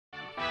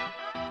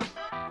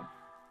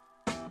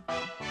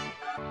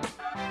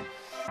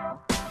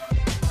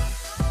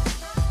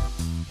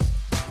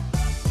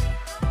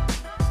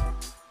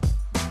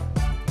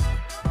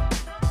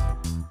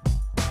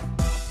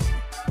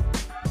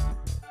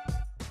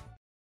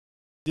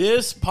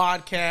This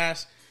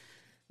podcast,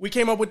 we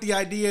came up with the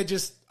idea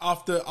just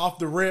off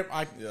the rip.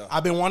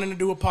 I've been wanting to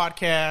do a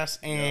podcast,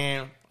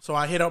 and so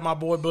I hit up my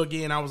boy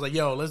Boogie, and I was like,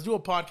 "Yo, let's do a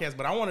podcast."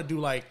 But I want to do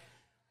like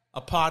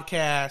a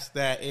podcast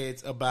that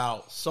it's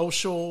about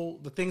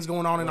the things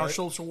going on in our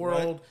social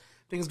world,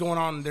 things going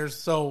on.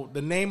 So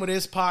the name of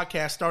this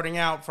podcast, starting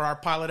out for our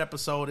pilot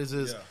episode,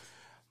 is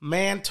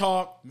Man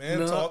Talk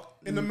in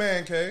the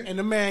man cave. In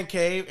the man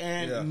cave,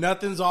 and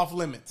nothing's off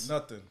limits.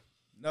 Nothing.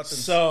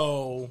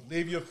 So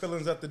leave your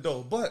feelings at the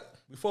door. But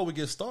before we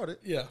get started,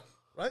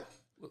 right?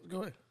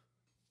 Go ahead.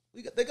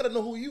 They gotta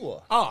know who you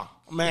are. Oh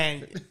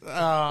man,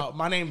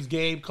 my name's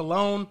Gabe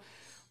Colon,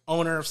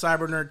 owner of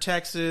Cyber Nerd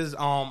Texas.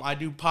 I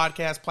do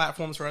podcast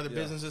platforms for other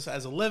businesses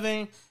as a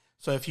living.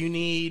 So if you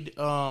need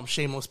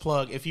shameless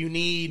plug, if you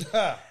need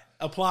a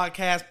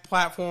podcast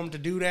platform to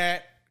do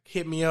that,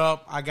 hit me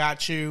up. I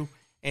got you.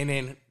 And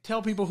then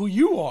tell people who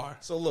you are.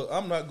 So look,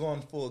 I'm not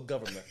going full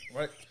government,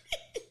 right?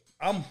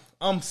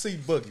 I'm C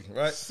Boogie,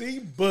 right? C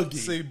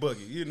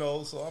Boogie. You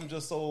know, so I'm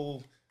just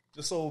old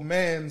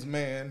man's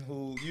man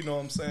who, you know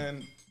what I'm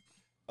saying,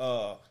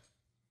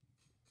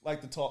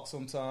 like to talk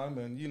sometime,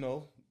 and you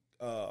know,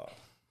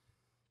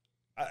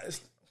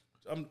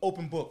 I'm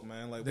open book,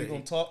 man. Like we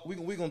gonna talk,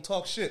 we gonna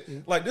talk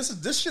shit. Like this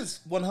shit's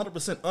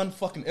 100%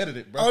 unfucking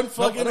edited, bro.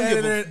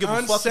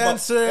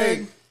 Uncensored.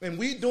 Hey, and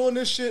we doing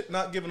this shit,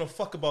 not giving a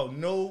fuck about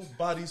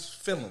nobody's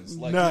feelings.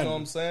 Like None. You know what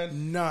I'm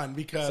saying? None,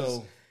 because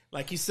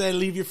like you said,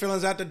 leave your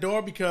feelings at the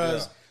door,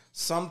 because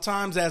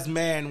sometimes as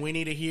men we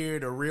need to hear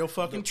the real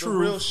fucking truth, the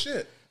real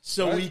shit,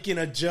 so we can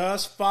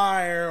adjust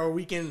fire, or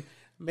we can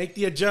make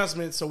the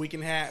adjustments so we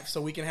can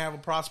have a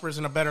prosperous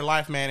and a better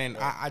life, man. And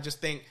I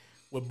just think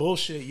with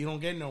bullshit you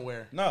don't get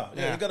nowhere. Nah,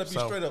 you gotta be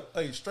straight up.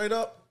 Hey, straight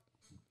up.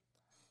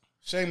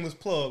 Shameless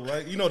plug,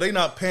 right? You know they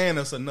not paying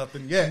us or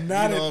nothing yet.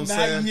 Not you know what I'm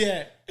saying?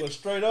 Yet. But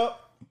straight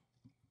up,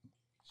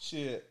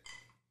 shit.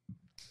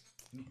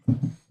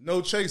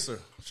 No chaser.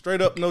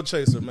 Straight up, no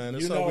chaser, man.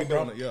 That's how we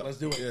doing it. Yeah, let's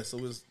do it. Yeah, so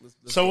let's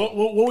so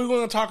what we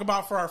going to talk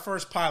about for our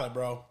first pilot,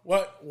 bro?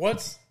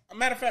 What's a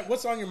matter of fact?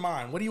 What's on your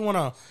mind? What do you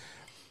want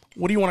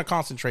to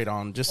concentrate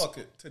on? Just fuck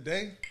it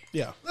today.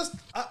 Yeah.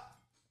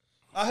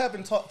 I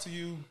haven't talked to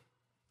you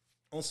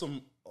on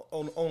some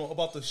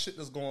about the shit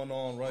that's going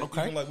on, right?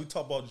 Okay. Even like we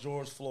talk about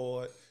George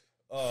Floyd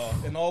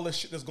and all this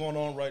shit that's going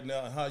on right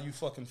now, and how you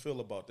fucking feel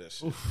about that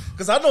shit.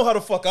 Because I know how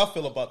the fuck I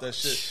feel about that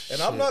shit,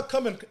 and I'm not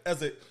coming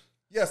as a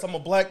yes, I'm a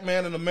black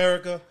man in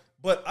America,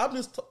 but I'm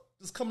just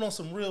coming on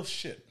some real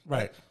shit,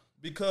 right?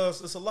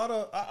 Because it's a lot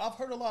of I've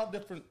heard a lot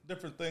of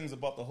different things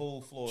about the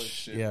whole Floyd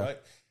shit, right?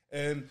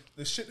 And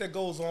the shit that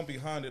goes on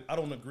behind it, I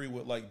don't agree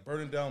with, like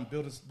burning down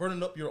buildings,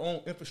 burning up your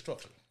own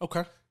infrastructure.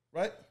 Okay,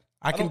 right?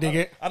 I can dig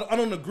it. I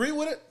don't agree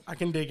with it. I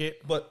can dig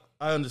it, but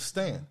I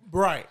understand.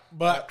 Right,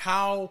 but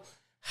how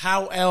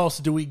else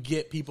do we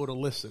get people to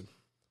listen?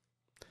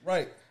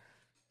 Right.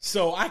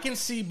 So I can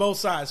see both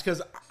sides,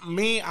 because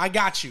I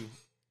got you.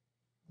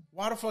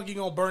 Why the fuck you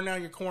gonna burn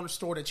down your corner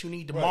store that you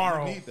need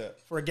tomorrow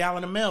for a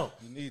gallon of milk?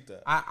 You need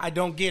that. I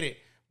don't get it,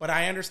 but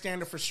I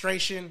understand the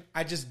frustration.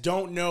 I just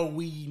don't know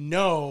we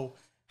know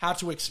how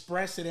to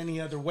express it any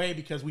other way,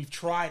 because we've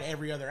tried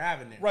every other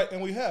avenue. Right,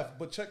 and we have.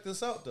 But check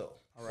this out, though.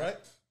 All right?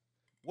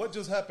 What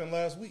just happened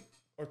last week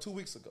or 2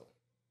 weeks ago?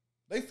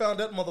 They found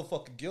that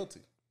motherfucker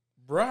guilty.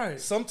 Right.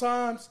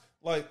 Sometimes,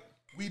 like,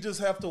 we just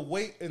have to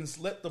wait and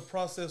let the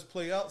process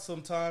play out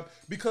sometime.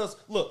 Because,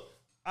 look,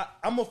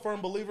 I'm a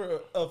firm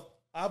believer of,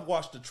 I've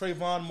watched the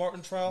Trayvon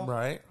Martin trial.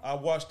 Right. I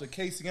watched the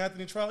Casey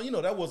Anthony trial. You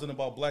know, that wasn't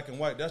about black and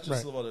white. That's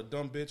just about a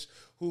dumb bitch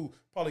who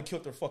probably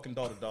killed their fucking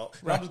daughter, dog.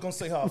 Right. I'm just going to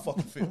say how I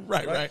fucking feel.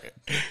 right.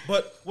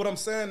 But what I'm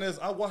saying is,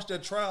 I watched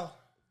that trial.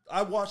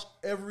 I watched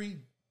every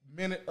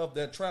minute of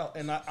that trial,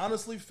 and I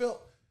honestly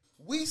felt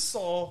we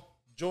saw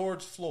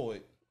George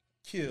Floyd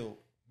killed,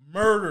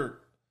 murdered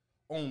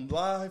on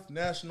live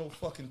national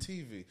fucking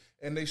TV,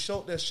 and they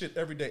showed that shit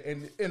every day.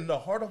 And in the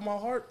heart of my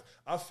heart,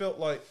 I felt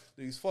like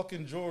these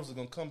fucking Georges are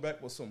gonna come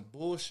back with some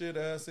bullshit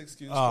ass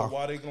excuse for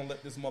why they gonna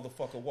let this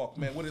motherfucker walk,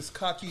 man, with his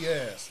cocky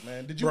ass,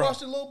 man. Did you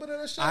watch a little bit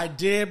of that shit? I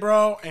did,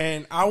 bro,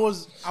 and I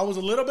was a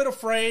little bit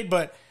afraid,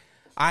 but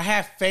I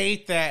have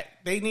faith that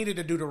they needed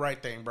to do the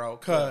right thing, bro,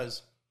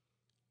 because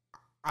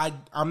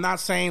I'm not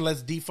saying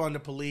let's defund the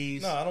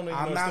police. No, I don't even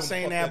I'm not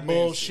saying that means.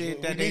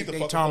 bullshit that they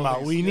talking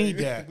about. We need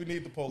that. We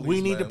need the police.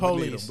 We need the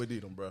police. We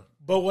need them, bro.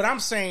 But what I'm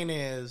saying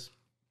is,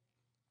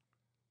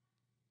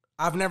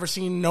 I've never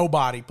seen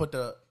nobody put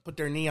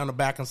their knee on the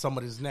back of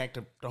somebody's neck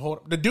to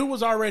hold. The dude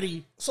was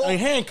already in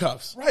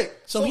handcuffs, right?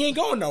 So he ain't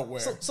going nowhere.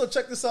 So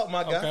check this out,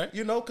 my guy. Okay.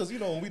 You know, because you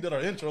know when we did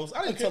our intros,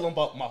 I didn't tell them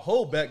about my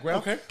whole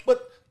background. Okay.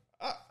 But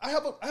I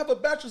have a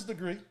bachelor's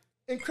degree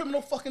in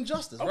criminal fucking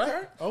justice,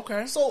 right?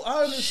 Okay. So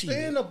I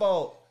understand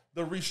about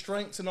the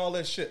restraints and all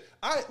that shit.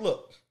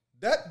 Look,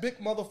 that big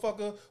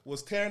motherfucker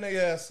was tearing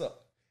their ass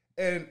up,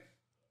 and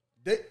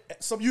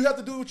so you have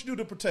to do what you do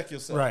to protect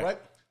yourself, right?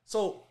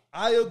 So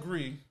I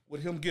agree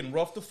with him getting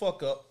roughed the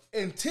fuck up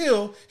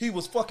until he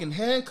was fucking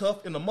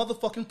handcuffed in the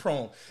motherfucking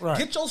prone. Right.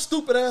 Get your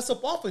stupid ass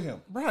up off of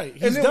him. Right.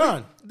 He's And then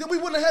done. then we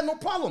wouldn't have had no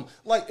problem.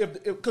 Like,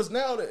 because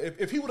now,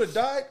 if he would have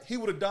died, he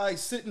would have died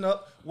sitting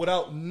up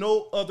without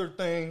no other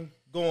thing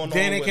going on.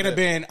 Then it with could have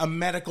been a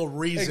medical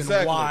reason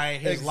Exactly. why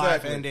his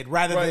life ended,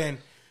 rather than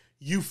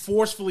you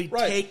forcefully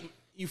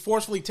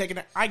taking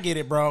it. I get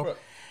it, bro. Right.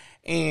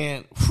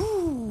 And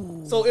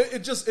so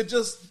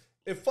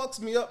it fucks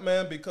me up,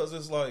 man, because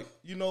it's like,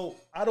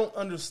 I don't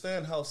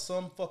understand how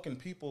some fucking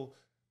people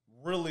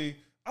really.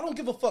 I don't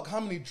give a fuck how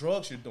many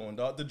drugs you're doing,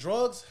 dog. The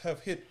drugs have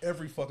hit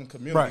every fucking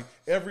community, Right.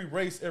 every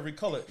race, every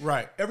color.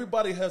 Right.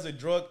 Everybody has a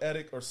drug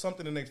addict or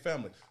something in their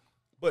family.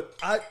 But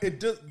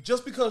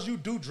just because you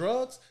do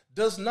drugs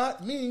does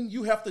not mean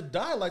you have to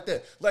die like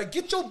that. Like,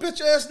 get your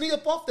bitch ass knee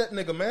up off that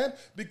nigga, man.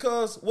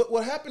 Because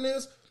what happened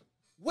is,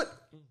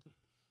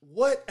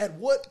 at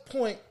what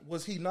point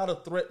was he not a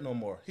threat no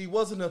more? He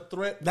wasn't a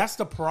threat. that's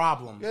the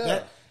problem. Yeah.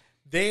 That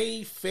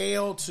they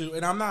fail to,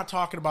 and I'm not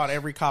talking about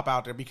every cop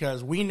out there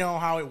because we know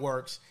how it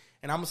works.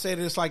 And I'm gonna say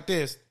this like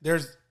this: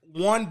 there's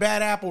one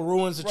bad apple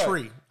ruins a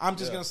tree. I'm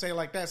just gonna say it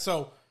like that.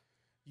 So,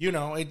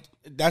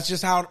 that's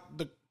just how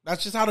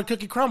the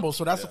cookie crumbles.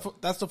 So that's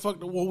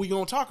what we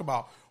gonna talk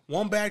about.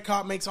 One bad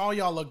cop makes all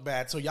y'all look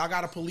bad. So y'all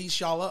gotta police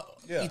y'all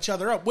up, each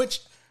other up. Which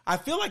I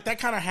feel like that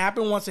kind of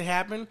happened once it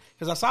happened,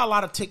 because I saw a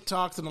lot of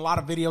TikToks and a lot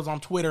of videos on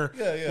Twitter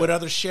with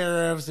other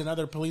sheriffs and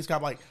other police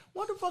cops. Like,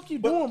 what the fuck you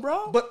doing,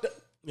 bro?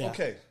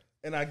 Okay,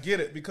 and I get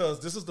it, because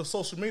this is the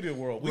social media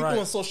world. We Right.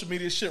 doing social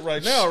media shit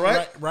right now,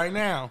 right? Right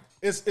now.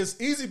 It's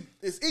easy.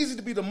 It's easy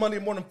to be the Monday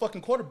morning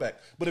fucking quarterback.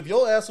 But if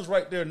your ass was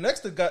right there next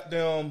to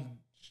goddamn,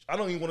 I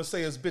don't even want to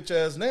say his bitch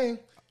ass name.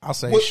 I'll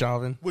say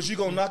Chauvin. Was you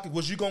gonna knock it?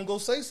 Was you gonna go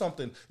say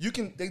something?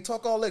 They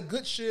talk all that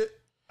good shit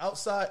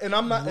outside, and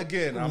I'm not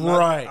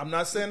I'm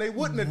not saying they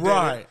wouldn't have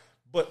done it,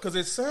 but because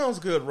it sounds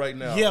good right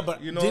now. Yeah,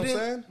 but you know what I'm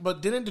saying?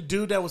 But didn't the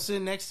dude that was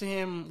sitting next to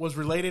him was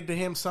related to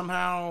him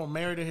somehow,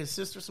 married to his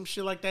sister, some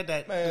shit like that?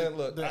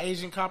 The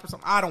Asian cop or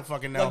something. I don't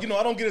fucking know. Like,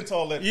 I don't get into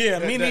all that. Yeah,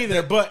 me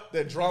neither. But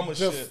that drama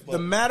shit. But the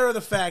matter of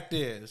the fact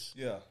is,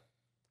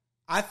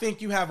 I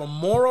think you have a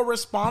moral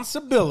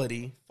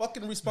responsibility.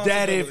 Fucking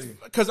responsibility.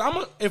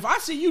 That if I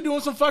see you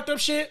doing some fucked up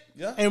shit,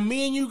 and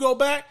me and you go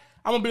back,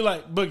 I'm gonna be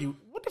like, Boogie,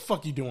 what the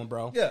fuck you doing,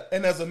 bro? Yeah,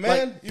 and as a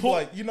man, you be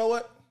like, you know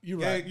what? You're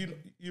right.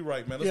 You're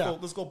right, man.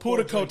 Let's go pull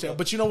the coattail.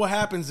 But you know what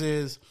happens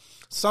is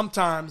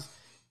sometimes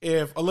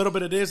if a little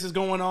bit of this is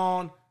going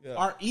on,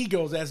 our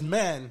egos as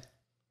men,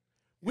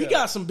 we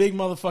got some big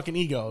motherfucking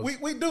egos.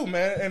 We do,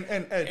 man,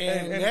 and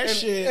that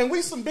shit, and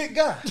we some big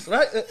guys,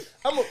 right?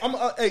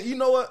 Hey, you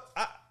know what?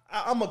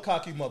 I'm a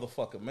cocky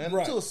motherfucker, man,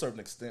 to a certain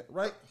extent,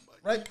 right?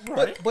 Right.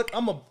 But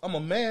I'm a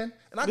man,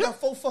 and I got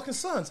 4 fucking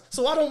sons,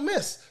 so I don't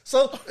miss.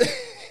 So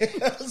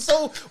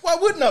why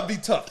wouldn't I be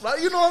tough, right?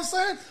 You know what I'm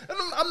saying? And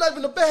I'm not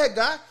even a bad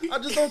guy. I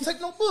just don't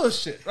take no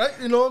bullshit, right?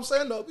 You know what I'm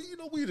saying? No,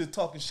 we just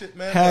talking shit,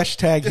 man.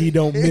 Hashtag he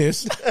don't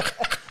miss.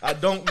 I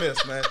don't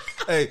miss, man.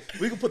 Hey,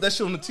 we can put that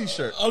shit on the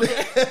t-shirt.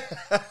 Okay,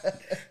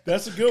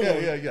 that's a good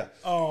one. Yeah.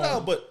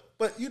 No,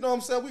 but you know what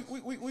I'm saying?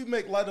 We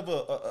make light of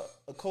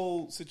a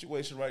cold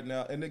situation right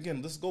now. And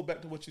again, let's go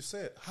back to what you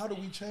said. How do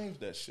we change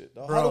that shit,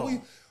 dog?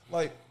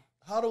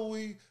 How do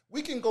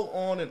we can go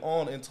on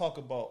and talk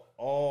about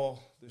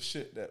all the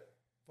shit that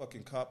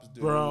fucking cops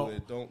do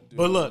and don't do.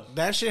 But look,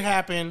 that shit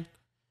happened,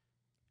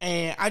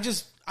 and I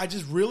just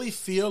really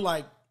feel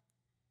like,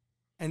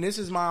 and this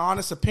is my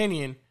honest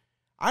opinion,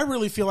 I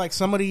really feel like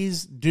some of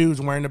these dudes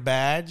wearing the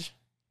badge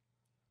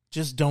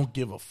just don't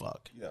give a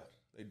fuck. Yeah,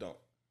 they don't.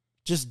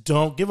 Just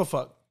don't give a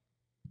fuck.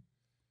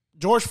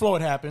 George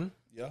Floyd happened.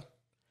 Yeah.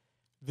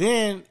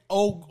 Then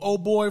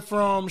old boy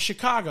from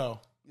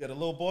Chicago. Yeah, the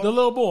little boy. The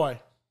little boy.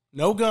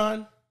 No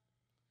gun.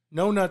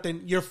 No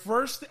nothing. Your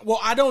first... Well,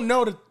 I don't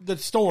know the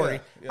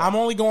story. Yeah. I'm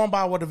only going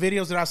by what the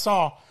videos that I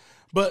saw.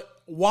 But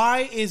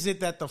why is it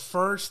that the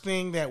first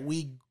thing that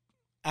we,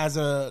 as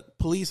a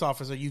police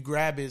officer, you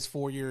grab is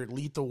for your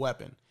lethal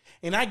weapon?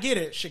 And I get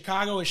it.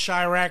 Chicago is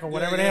Chirac or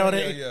whatever the hell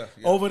it is.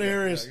 Over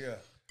there is...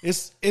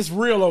 It's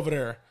real over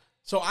there.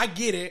 So I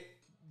get it.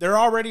 They're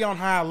already on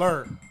high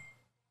alert.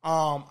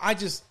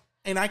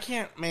 I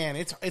can't, man,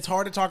 it's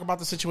hard to talk about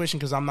the situation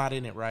because I'm not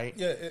in it, right?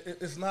 Yeah,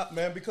 it's not,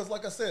 man, because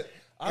like I said,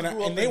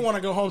 they want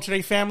to go home to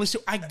their families too.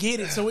 I get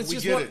it. So it's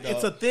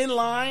it's a thin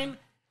line,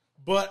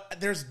 but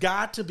there's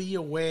got to be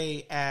a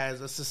way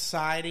as a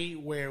society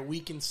where we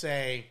can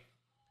say,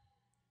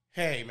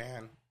 hey,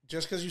 man,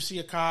 just because you see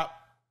a cop,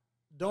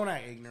 don't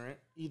act ignorant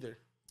either.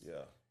 Yeah.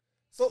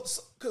 So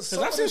because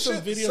some of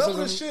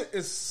this shit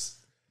is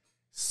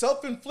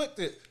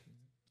self-inflicted.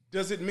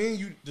 Does it mean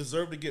you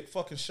deserve to get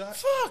fucking shot?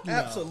 Fuck no.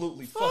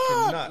 Absolutely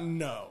fucking not.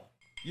 No.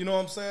 You know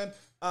what I'm saying?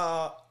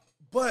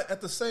 But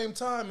at the same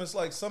time, it's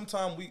like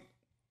sometimes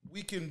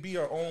we can be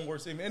our own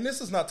worst enemy. And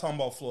this is not talking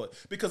about Floyd.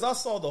 Because I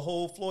saw the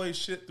whole Floyd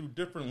shit through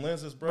different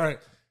lenses, bro. Right.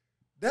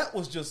 That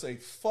was just a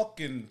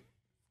fucking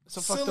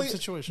fucked up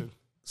situation.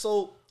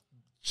 So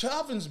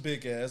Chavin's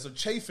big ass, or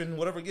Chafin,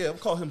 whatever. Yeah, I'll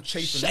call him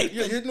Chafin.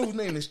 Yeah, his new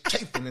name is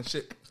Chafin and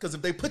shit. Because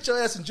if they put your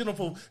ass in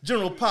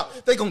General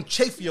Pop, they gonna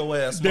chafe your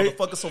ass,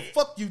 motherfucker. So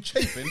fuck you,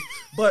 Chafin.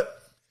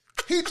 But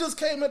he just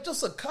came in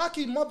just a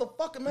cocky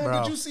motherfucker, man.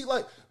 Bro. Did you see,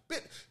 like,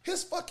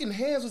 his fucking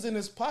hands was in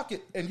his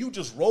pocket, and you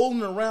just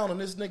rolling around on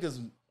this nigga's,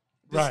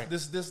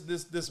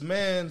 this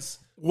man's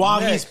while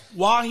neck.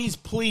 he's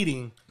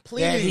pleading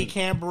that he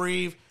can't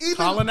breathe,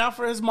 calling out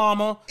for his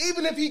mama.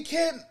 Even if he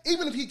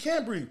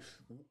can't breathe.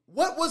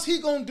 What was he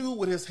going to do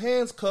with his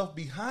hands cuffed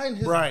behind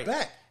his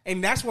back?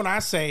 And that's when I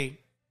say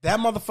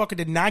that motherfucker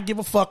did not give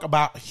a fuck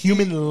about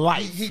human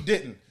life. He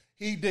didn't.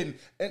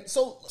 And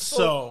so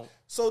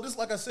this,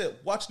 like I said,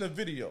 watching the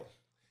video,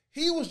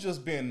 he was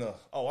just being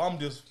I'm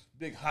this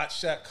big hot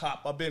shot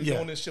cop. I've been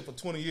doing this shit for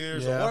 20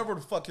 years or whatever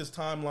the fuck his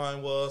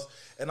timeline was,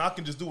 and I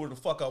can just do what the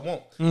fuck I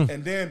want.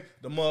 And then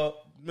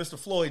Mr.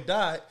 Floyd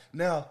died.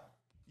 Now,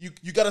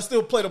 you got to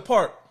still play the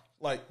part.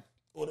 Like,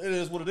 well, it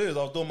is what it is.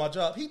 I was doing my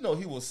job. He know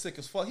he was sick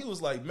as fuck. He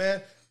was like, man,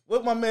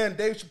 what my man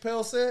Dave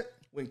Chappelle said,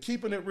 when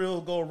keeping it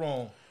real go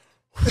wrong.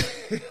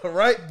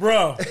 Right?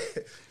 Bro.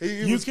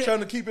 he was trying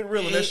to keep it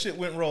real, and that shit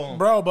went wrong.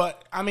 Bro,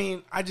 but, I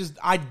mean,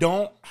 I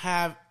don't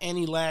have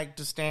any leg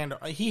to stand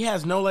on. He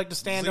has no leg to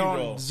stand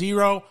on.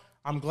 Zero.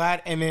 I'm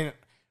glad. And then,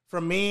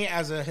 for me,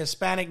 as a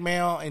Hispanic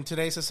male in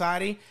today's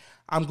society,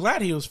 I'm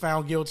glad he was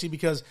found guilty,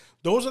 because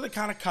those are the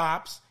kind of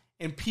cops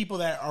and people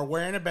that are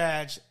wearing a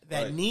badge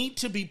that need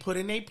to be put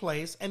in a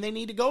place, and they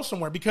need to go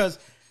somewhere. Because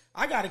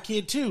I got a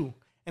kid too,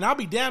 and I'll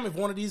be damned if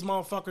one of these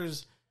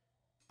motherfuckers,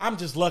 I'm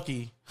just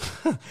lucky.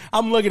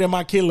 I'm looking at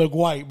my kid look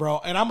white, bro,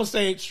 and I'm gonna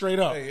say it straight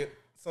up. Hey,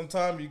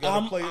 sometimes you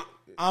gotta play it.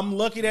 I'm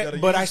lucky that,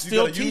 but I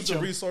still teach use them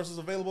the resources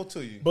available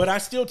to you. But I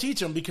still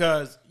teach them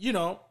because,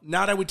 now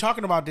that we're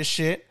talking about this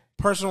shit,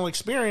 personal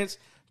experience,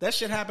 that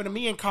shit happened to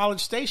me in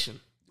College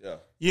Station. Yeah.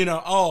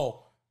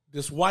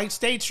 This white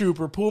state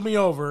trooper pulled me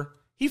over.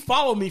 He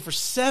followed me for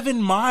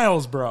 7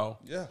 miles, bro.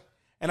 Yeah.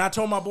 And I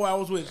told my boy, I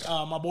was with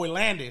my boy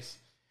Landis,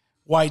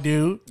 white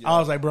dude. Yeah. I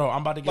was like, bro,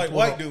 I'm about to get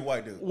white dude.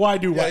 White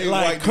dude.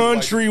 White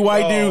Country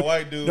white dude.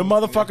 White dude. The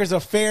motherfucker's a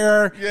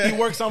fair. Yeah. He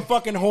works on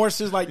fucking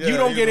horses. Like, you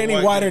don't get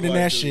any whiter than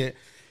that shit.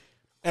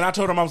 And I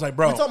told him, I was like,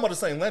 bro. We're talking about the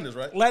same Landis,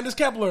 right? Landis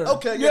Kepler.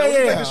 Okay,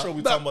 yeah. Sure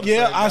we talking about the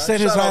same I said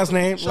his last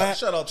name.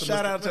 Shout out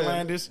to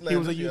Landis. He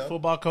was a youth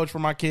football coach for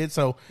my kids,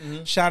 so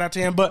shout out to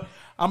him. But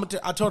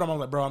I told him, I was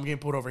like, bro, I'm getting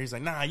pulled over. He's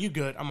like, nah, you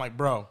good. I'm like,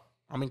 bro,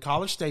 I'm in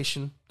College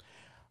Station.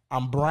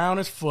 I'm brown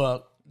as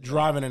fuck,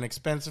 driving an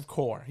expensive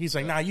car. He's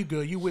like, nah, you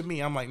good. You with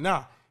me. I'm like,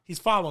 nah. He's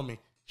following me.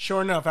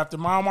 Sure enough, after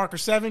mile marker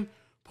 7,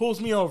 pulls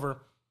me over.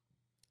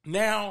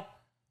 Now,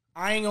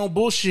 I ain't gonna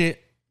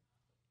bullshit.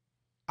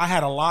 I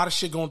had a lot of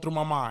shit going through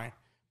my mind.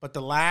 But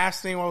the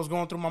last thing I was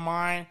going through my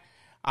mind,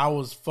 I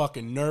was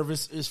fucking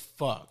nervous as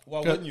fuck. Why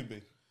wouldn't you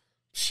be?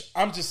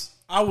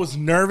 I was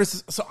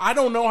nervous. So I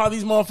don't know how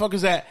these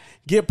motherfuckers that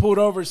get pulled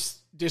over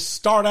just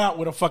start out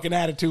with a fucking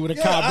attitude with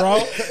a cop, bro.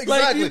 Exactly.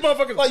 Like, these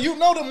motherfuckers. Like, the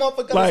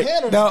motherfucker got his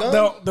hand on his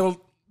gun.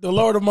 They'll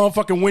lower the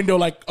motherfucking window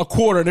like a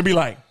quarter and they'll be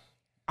like,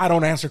 I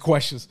don't answer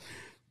questions.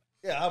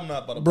 Yeah, I'm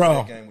not about to play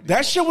that game with you.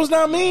 That shit was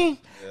not me.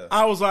 Yeah.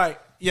 I was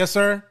like, yes,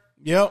 sir.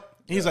 Yep.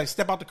 He's like,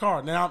 step out the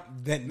car.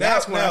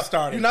 That's when I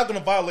started. You're not going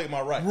to violate my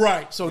rights.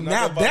 Right. So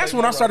now that's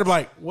when I started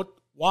like, what?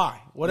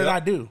 Why? What did I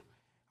do?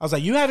 I was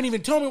like, you haven't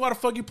even told me why the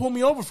fuck you pulled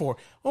me over for.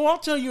 Oh, I'll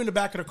tell you in the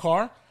back of the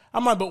car.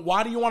 I'm like, but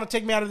why do you want to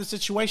take me out of the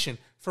situation?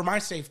 For my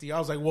safety. I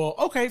was like, well,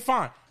 okay,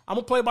 fine. I'm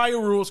going to play by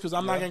your rules because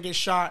I'm not going to get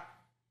shot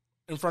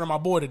in front of my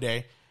boy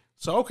today.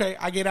 So, okay,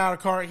 I get out of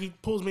the car. He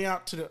pulls me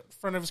out to the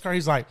front of his car.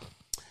 He's like,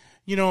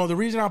 the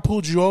reason I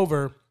pulled you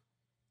over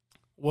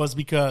was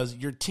because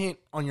your tint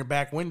on your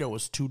back window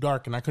was too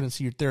dark and I couldn't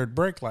see your third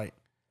brake light.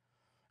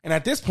 And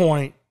at this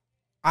point,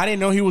 I didn't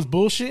know he was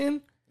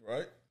bullshitting.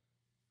 Right.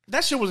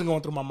 That shit wasn't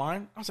going through my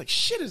mind. I was like,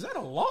 shit, is that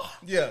a law?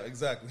 Yeah,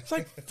 exactly. It's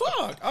like,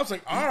 fuck. I was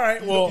like, all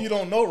right, well. You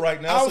don't know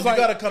right now, so you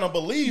got to kind of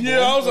believe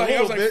him. I was like,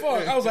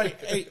 fuck. I was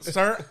like, hey,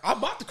 sir, I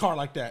bought the car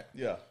like that.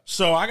 Yeah.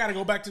 So I got to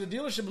go back to the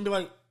dealership and be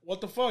like,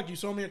 what the fuck? You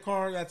sold me a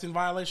car that's in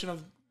violation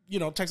of,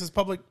 Texas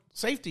public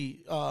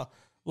safety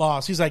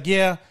laws. He's like,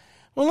 yeah.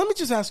 Well, let me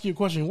just ask you a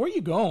question. Where are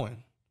you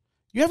going?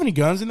 You have any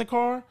guns in the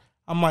car?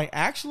 I'm like,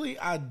 actually,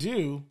 I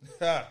do,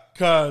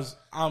 because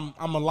I'm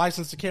a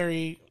license to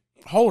carry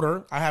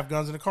holder. I have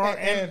guns in the car,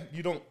 and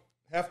you don't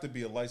have to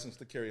be a license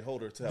to carry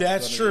holder to have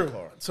that's a gun true. in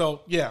your car.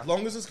 So yeah, as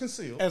long as it's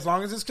concealed. As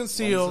long as it's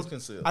concealed.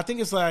 I think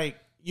it's like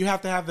you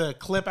have to have the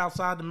clip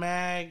outside the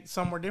mag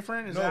somewhere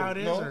different. Is that how it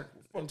is? Or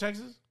in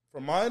Texas?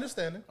 From my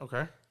understanding,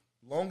 okay.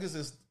 Long as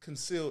it's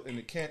concealed and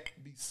it can't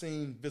be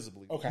seen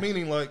visibly. Okay.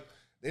 Meaning, like,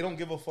 they don't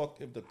give a fuck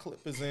if the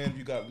clip is in.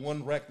 You got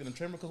one racked in the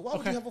trimmer, because why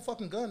would you have a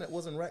fucking gun that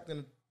wasn't racked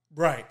in?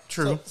 Right.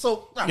 True.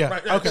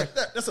 Right. Okay.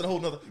 That's a whole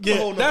nother.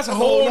 That's a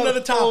whole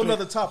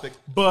nother topic.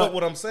 But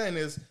what I'm saying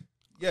is,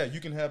 yeah,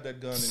 you can have that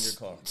gun in your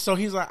car. So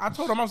he's like, I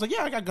told him, I was like,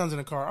 yeah, I got guns in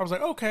the car. I was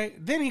like, okay.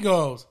 Then he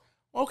goes,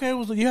 okay,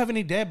 well, do you have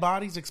any dead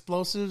bodies,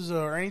 explosives,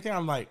 or anything?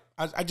 I'm like,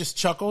 I just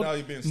chuckled. Now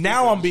you're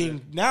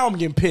being now I'm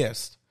getting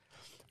pissed,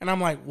 and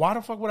I'm like, why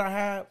the fuck would I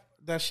have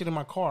that shit in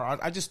my car?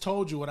 I just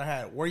told you what I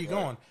had. Where are you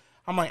going?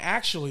 I'm like,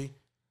 actually,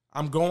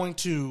 I'm going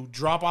to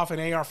drop off an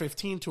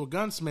AR-15 to a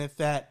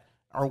gunsmith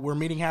we're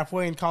meeting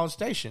halfway in College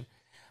Station.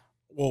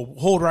 Well,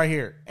 hold right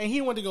here. And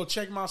he went to go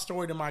check my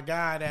story to my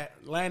guy that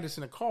landed us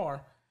in the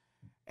car.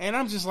 And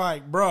I'm just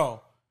like,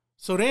 bro.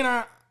 So then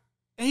and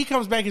he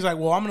comes back. He's like,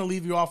 well, I'm going to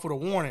leave you off with a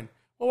warning.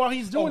 Well, while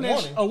he's doing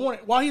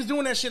while he's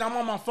doing that shit, I'm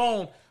on my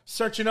phone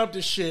searching up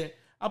this shit.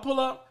 I pull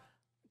up,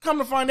 come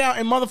to find out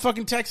in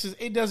motherfucking Texas,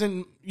 it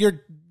doesn't,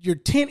 your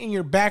tint in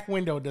your back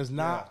window does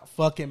not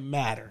fucking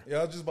matter. Yeah,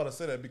 I was just about to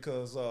say that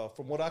because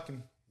from what I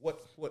can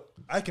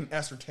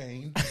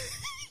ascertain,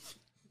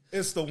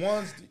 it's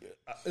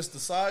the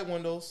side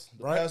windows,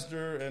 the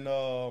passenger and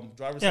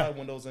driver's side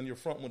windows, and your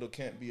front window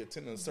can't be a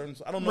tint in a certain.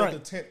 I don't know what the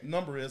tint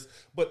number is,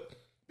 but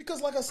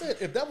because like I said,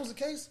 if that was the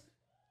case,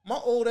 my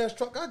old ass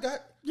truck I got,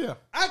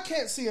 I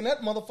can't see in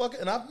that motherfucker,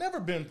 and I've never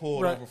been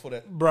pulled over for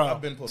that, bro.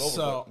 I've been pulled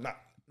over, but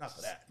not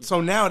for that.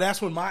 So now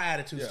that's when my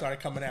attitude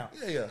started coming out.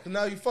 Yeah.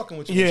 Now you fucking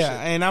with your shit.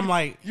 And I'm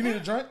like, you need a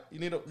drink? You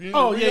need a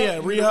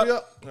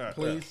re-up. Right,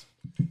 please.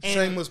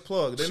 Shameless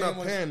plug. They're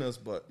not paying us,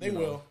 but they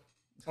will,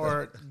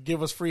 or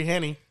give us free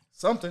Henny.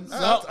 Something.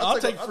 So I'll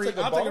take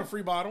a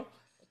free bottle.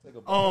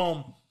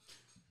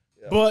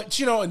 But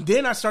and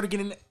then I started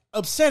getting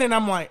upset, and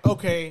I'm like,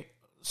 okay,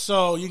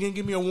 so you're gonna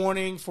give me a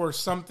warning for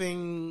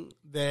something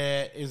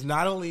that is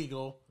not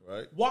illegal,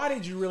 right? Why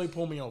did you really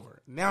pull me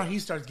over? Now he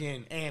starts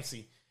getting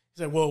antsy.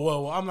 He's like,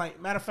 whoa. I'm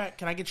like, matter of fact,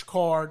 can I get your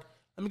card?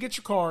 Let me get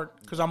your card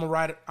because I'm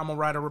gonna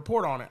write a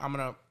report on it. I'm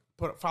gonna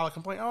file a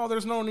complaint. Oh,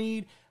 there's no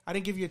need. I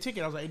didn't give you a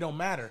ticket. I was like, it don't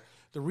matter.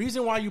 The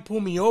reason why you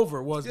pulled me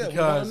over was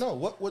because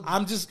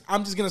I'm just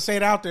gonna say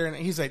it out there. And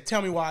he's like,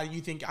 tell me why you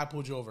think I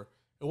pulled you over.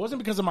 It wasn't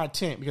because of my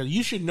tint, because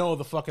you should know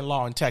the fucking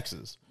law in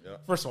Texas. Yeah.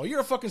 First of all,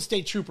 you're a fucking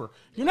state trooper.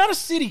 You're not a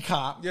city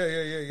cop.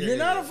 You're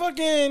not a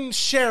fucking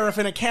sheriff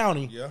in a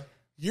county. Yeah.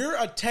 You're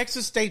a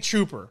Texas state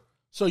trooper.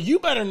 So you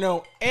better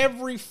know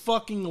every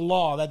fucking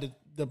law that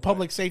the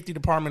public safety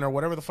department or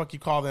whatever the fuck you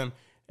call them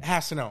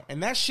has to know.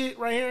 And that shit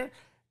right here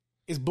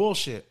is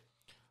bullshit.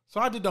 So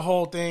I did the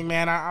whole thing,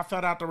 man. I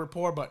filled out the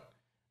report, but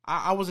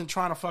I wasn't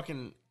trying to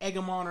fucking egg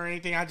them on or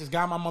anything. I just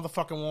got my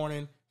motherfucking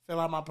warning, fill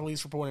out my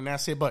police report, and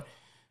that's it. But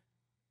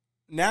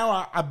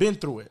now I've been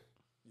through it.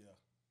 Yeah.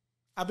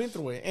 I've been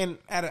through it. And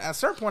at a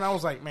certain point, I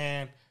was like,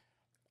 man,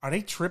 are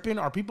they tripping?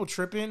 Are people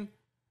tripping?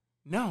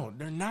 No,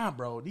 they're not,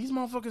 bro. These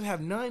motherfuckers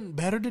have nothing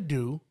better to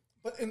do.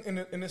 But and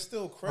it's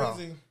still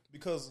crazy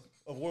because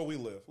of where we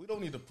live. We don't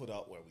need to put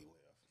out where we live.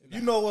 If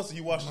you know us and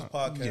you watch this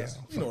podcast,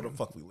 you know where the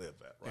fuck we live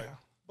at, right? Yeah.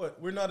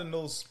 But we're not in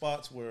those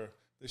spots where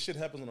this shit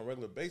happens on a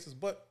regular basis.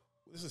 But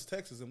this is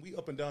Texas, and we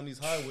up and down these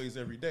highways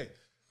every day.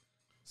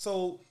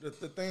 So the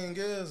thing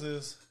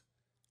is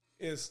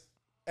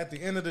at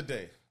the end of the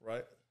day,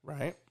 right?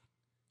 Right.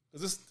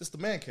 Because it's the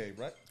man cave,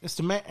 right? It's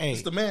the man. Hey,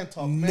 it's the man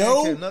talk.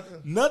 No, man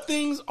cave,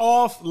 nothing's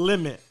off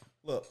limit.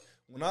 Look,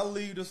 when I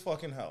leave this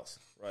fucking house,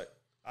 right?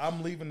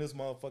 I'm leaving this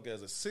motherfucker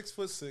as a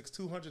 6'6",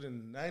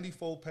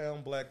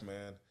 294-pound black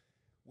man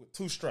with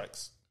 2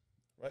 strikes,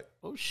 right?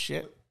 Oh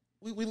shit.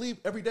 We leave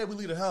every day. We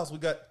leave the house. We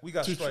got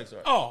strikes,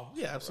 right? Oh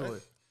yeah, absolutely.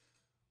 Right?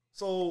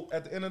 So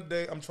at the end of the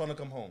day, I'm trying to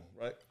come home,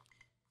 right?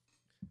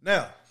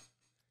 Now,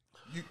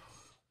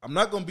 I'm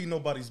not gonna be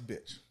nobody's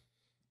bitch,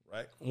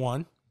 right?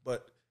 One,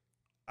 but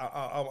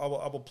I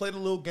will play the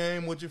little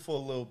game with you for a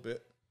little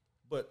bit.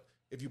 But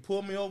if you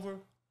pull me over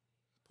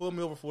for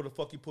what the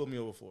fuck you pulled me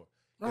over for.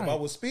 Right. If I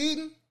was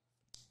speeding,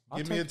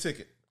 give me a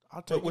ticket.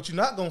 But what you're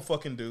not gonna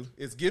fucking do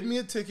is give me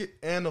a ticket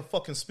and a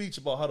fucking speech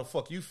about how the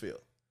fuck you feel.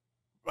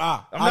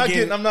 I'm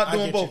not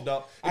doing both,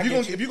 dog.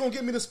 If you're gonna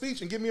give me the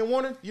speech and give me a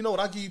warning, you know what?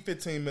 I'll give you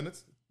 15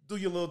 minutes. Do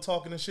your little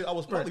talking and shit. I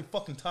was probably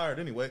fucking tired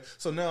anyway,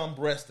 so now I'm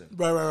resting.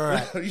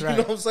 Right. You know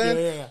what I'm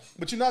saying? Yeah.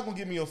 But you're not gonna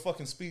give me a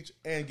fucking speech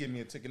and give me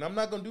a ticket. I'm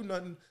not gonna do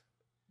nothing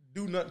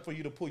for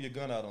you to pull your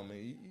gun out on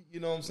me. You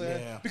know what I'm saying?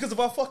 Yeah. Because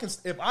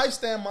if I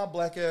stand my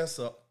black ass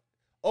up,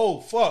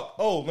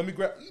 let me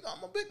grab.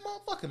 I'm a big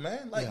motherfucker,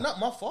 man. Like not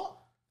my fault,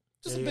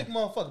 just a big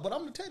motherfucker. But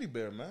I'm the teddy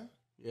bear, man.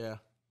 Yeah.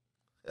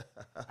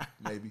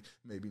 maybe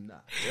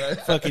not.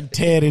 Fucking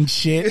Ted and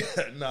shit.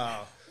 Nah.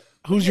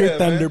 Who's your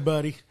thunder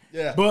buddy?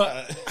 Yeah,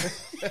 but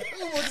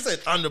what you say,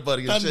 Thunder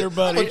Buddy and shit. I'm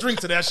gonna drink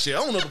to that shit. I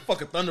don't know what the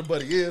fucking Thunder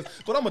Buddy is,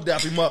 but I'm gonna dap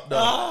him up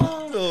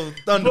though. Little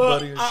Thunder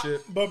Buddy and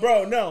shit. But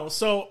bro, no.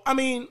 So I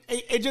mean,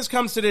 it just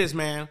comes to this,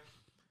 man.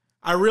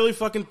 I really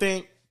fucking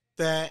think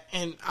that,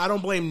 and I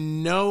don't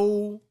blame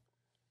no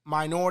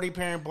minority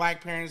parent,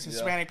 black parents,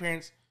 Hispanic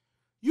parents.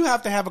 You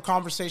have to have a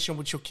conversation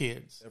with your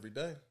kids every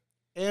day,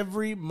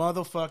 every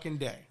motherfucking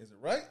day. Is it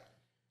right?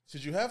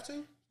 Should you have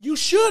to? You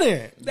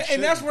shouldn't.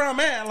 And that's where I'm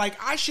at. Like,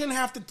 I shouldn't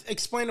have to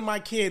explain to my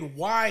kid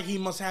why he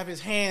must have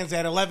his hands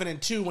at 11 and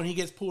 2 when he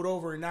gets pulled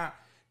over and not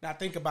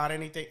think about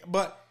anything.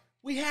 But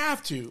we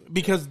have to,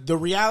 because the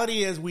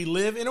reality is we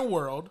live in a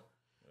world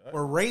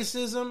where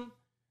racism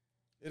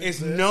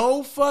is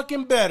no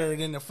fucking better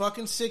than the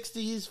fucking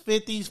 60s,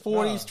 50s,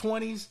 40s,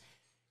 20s.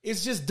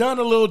 It's just done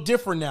a little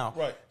different now.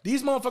 Right.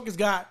 These motherfuckers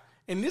got,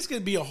 and this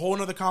could be a whole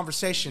nother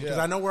conversation because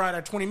I know we're at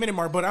our 20-minute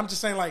mark, but I'm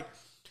just saying, like,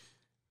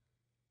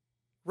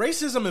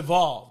 racism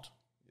evolved.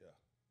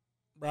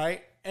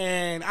 Right?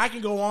 And I can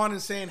go on and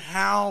saying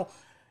how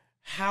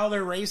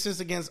they're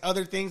racist against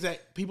other things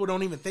that people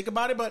don't even think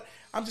about it, but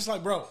I'm just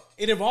like, bro,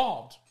 it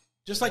evolved.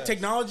 Just like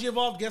technology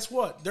evolved, guess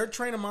what? Their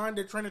train of mind,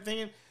 their train of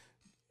thinking,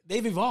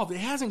 they've evolved. It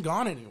hasn't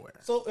gone anywhere.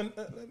 So, and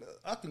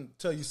I can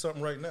tell you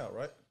something right now,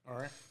 right? All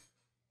right.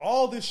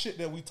 All this shit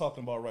that we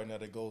talking about right now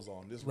that goes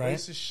on, this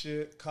racist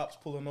shit, cops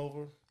pulling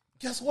over.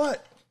 Guess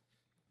what?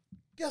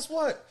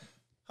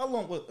 How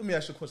long, let me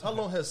ask you a question. How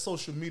long has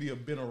social media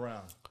been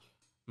around?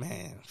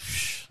 Man,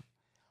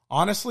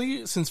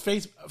 honestly, since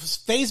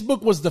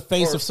Facebook was the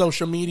face of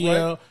social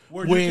media, right?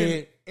 Where you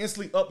can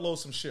instantly upload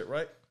some shit,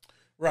 right?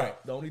 Right.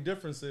 The only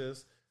difference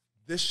is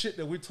this shit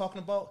that we're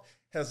talking about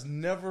has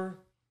never.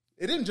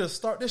 It didn't just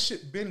start. This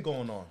shit been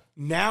going on.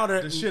 Now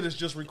that the shit is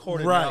just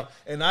recorded right now,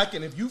 and I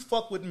can, if you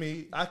fuck with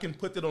me, I can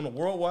put it on the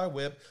World Wide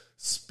Web,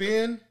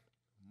 spin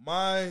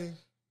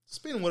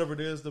whatever it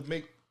is to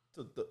make.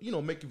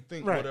 Make you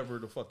think whatever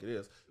the fuck it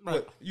is.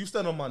 Right. But you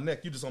stand on my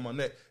neck, you just on my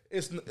neck.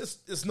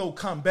 It's no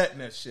combating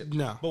that shit.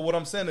 No. But what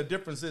I'm saying, the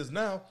difference is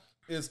now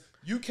is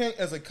you can't,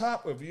 as a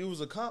cop, or if you was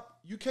a cop,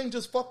 you can't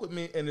just fuck with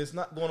me, and it's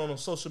not going on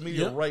social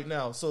media right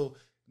now. So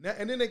now,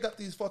 and then they got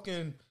these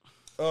fucking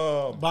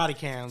body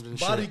cams and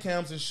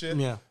shit.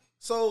 Yeah.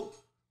 So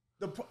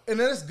and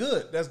that's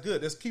good. That's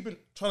good. That's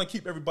trying to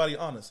keep everybody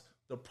honest.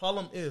 The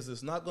problem is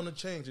it's not going to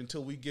change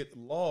until we get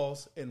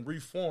laws and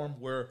reform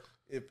where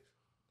if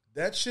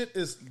that shit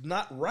is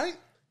not right,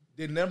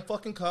 then them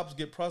fucking cops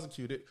get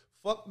prosecuted.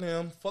 Fuck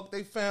them. Fuck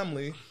their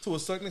family to a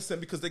certain extent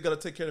because they got to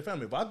take care of their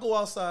family. If I go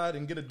outside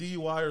and get a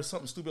DUI or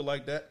something stupid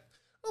like that,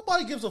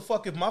 nobody gives a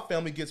fuck if my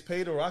family gets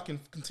paid or I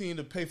can continue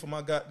to pay for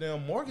my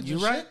goddamn mortgage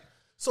and shit.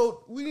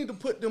 So we need to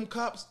put them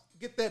cops,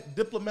 get that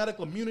diplomatic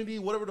immunity,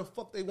 whatever the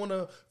fuck they want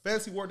to,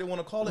 fancy word they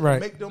want to call it, and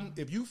make them,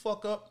 if you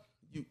fuck up,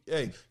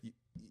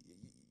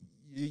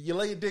 you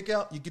lay your dick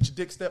out, you get your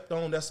dick stepped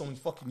on. That's only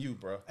fucking you,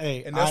 bro.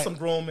 Hey, and that's some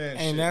grown man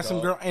shit. And that's some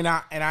girl. And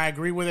I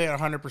agree with it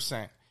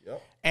 100%.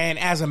 Yep. And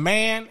as a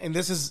man, and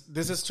this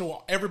is to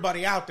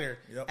everybody out there.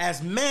 Yep.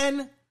 As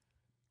men,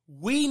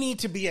 we need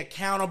to be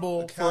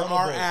accountable for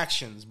our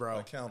actions, bro.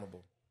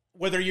 Accountable.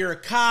 Whether you're a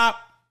cop,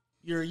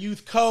 you're a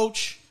youth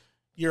coach,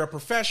 you're a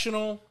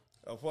professional,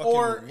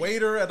 or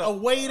waiter at a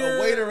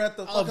waiter at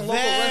the fucking local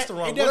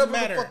restaurant. Whatever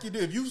the fuck you do,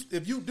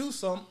 if you do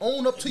something,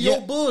 own up to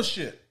your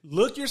bullshit.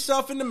 Look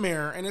yourself in the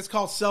mirror, and it's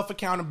called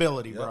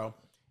self-accountability, bro.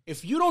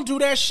 If you don't do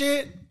that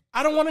shit,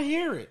 I don't want to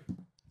hear it.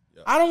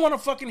 Yep. I don't want to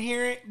fucking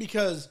hear it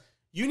because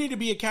you need to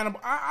be accountable.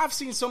 I've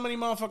seen so many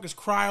motherfuckers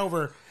cry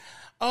over,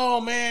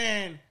 oh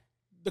man,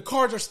 the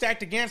cards are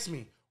stacked against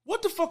me.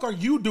 What the fuck are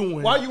you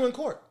doing? Why are you in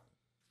court?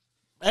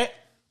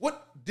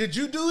 What did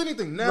you do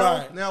anything?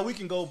 Now we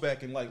can go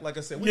back and like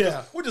I said,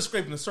 we're just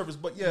scraping the surface.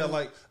 But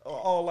like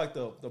all like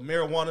the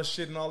marijuana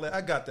shit and all that.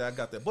 I got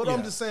that. But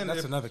I'm just saying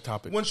that's another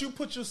topic. Once you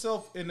put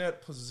yourself in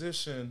that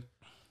position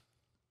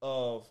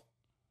of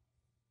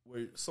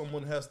where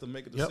someone has to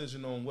make a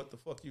decision on what the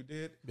fuck you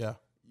did,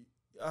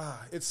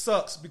 it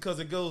sucks because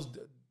it goes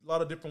a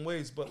lot of different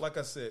ways. But like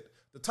I said,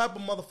 the type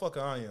of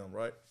motherfucker I am,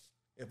 right?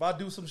 If I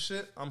do some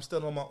shit, I'm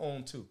still on my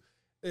own too.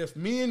 If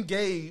me and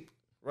Gabe,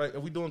 right,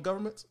 are we doing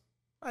governments?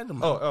 I don't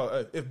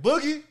know. If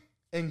Boogie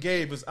and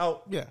Gabe is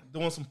out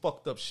doing some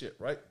fucked up shit,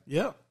 right?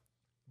 Yeah.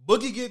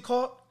 Boogie get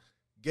caught,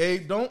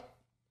 Gabe don't.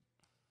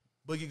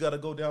 Boogie got to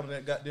go down with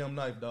that goddamn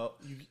knife, dog.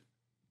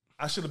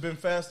 I should have been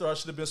faster, I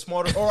should have been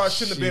smarter, or I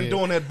shouldn't have been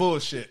doing that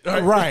bullshit.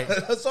 Right.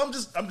 So I'm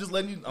just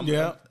letting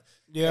you.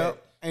 Yeah.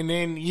 And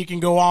then you can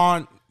go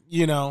on,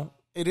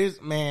 it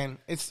is, man,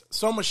 it's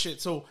so much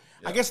shit. So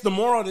I guess the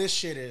moral of this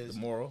shit is.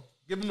 The moral.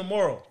 Give him the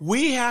moral.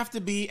 We have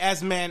to be,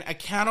 as men,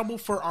 accountable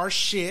for our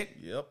shit.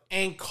 Yep.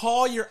 And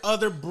call your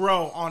other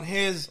bro on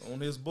his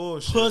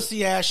bullshit,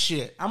 pussy ass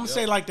shit. I'm gonna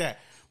say it like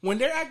that. When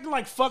they're acting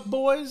like fuck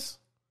boys,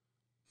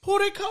 pull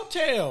their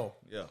coattail.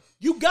 Yeah.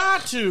 You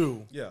got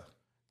to. Yeah.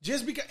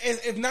 Just because,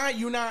 if not,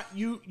 you're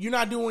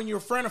not doing your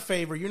friend a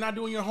favor. You're not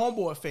doing your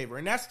homeboy a favor.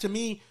 And that's, to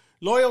me,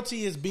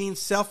 loyalty is being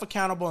self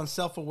accountable and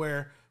self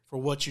aware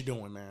for what you're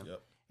doing, man.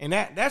 Yep. And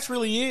that's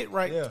really it,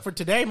 for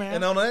today, man.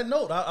 And on that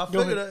note, I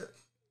figured that.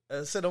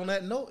 I said on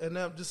that note, and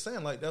I'm just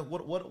saying, like that. What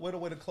a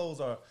way to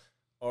close our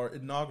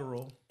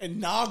inaugural,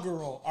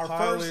 our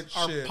pilot,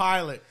 our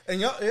pilot.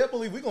 And y'all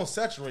believe we're gonna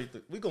saturate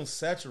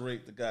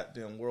the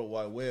goddamn World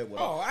Wide Web with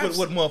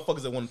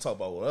motherfuckers that want to talk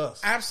about with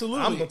us.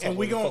 Absolutely, and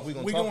we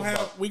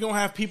gonna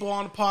have people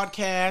on the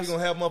podcast. We're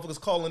gonna have motherfuckers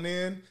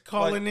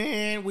calling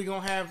in. We're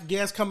gonna have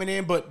guests coming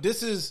in, but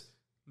this is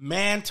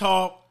man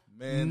talk.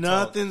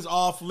 Nothing's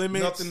off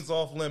limits. Nothing's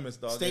off limits,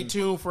 dog. Stay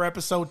tuned for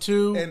episode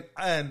 2.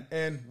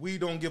 And we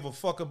don't give a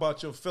fuck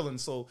about your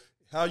feelings. So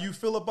how you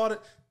feel about it,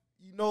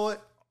 you know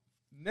what?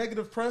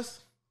 Negative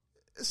press,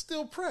 it's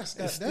still press.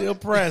 It's still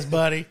press,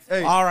 buddy.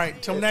 Hey, all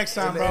right, till next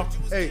time, bro.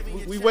 Hey,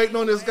 we waiting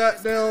on this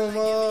goddamn.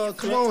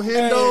 Come on,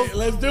 Hendo. Hey,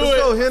 let's do it.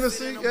 Let's go,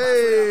 Hennessy.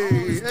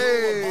 Hey.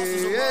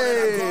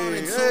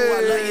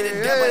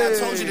 I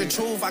told you the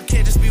truth. I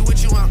can't just be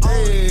with you and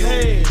only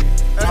you.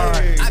 All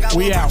right,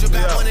 we out.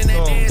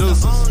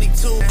 Deuces.